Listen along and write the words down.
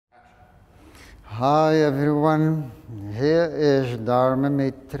Hi everyone, here is Dharma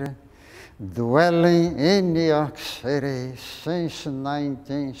Mittra, dwelling in New York City since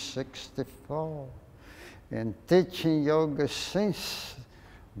 1964 and teaching yoga since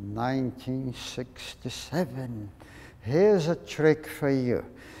 1967. Here's a trick for you.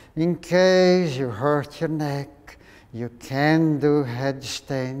 In case you hurt your neck, you can do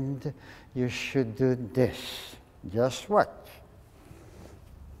headstand, you should do this. Just watch.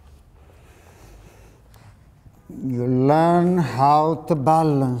 You learn how to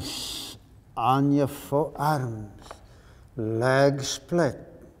balance on your forearms, legs split.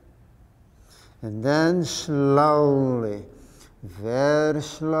 And then slowly, very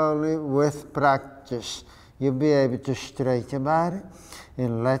slowly, with practice, you'll be able to straighten your body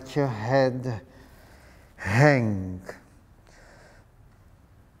and let your head hang.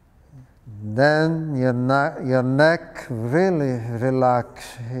 Then your neck really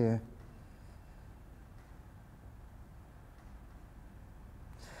relax here.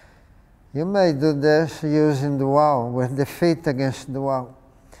 You may do this using the wall, with the feet against the wall.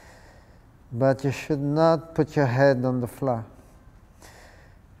 But you should not put your head on the floor.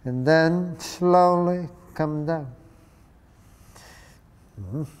 And then slowly come down.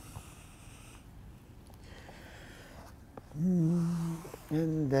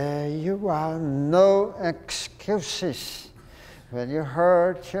 And there you are, no excuses. When you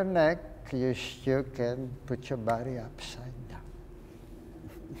hurt your neck, you still can put your body upside down.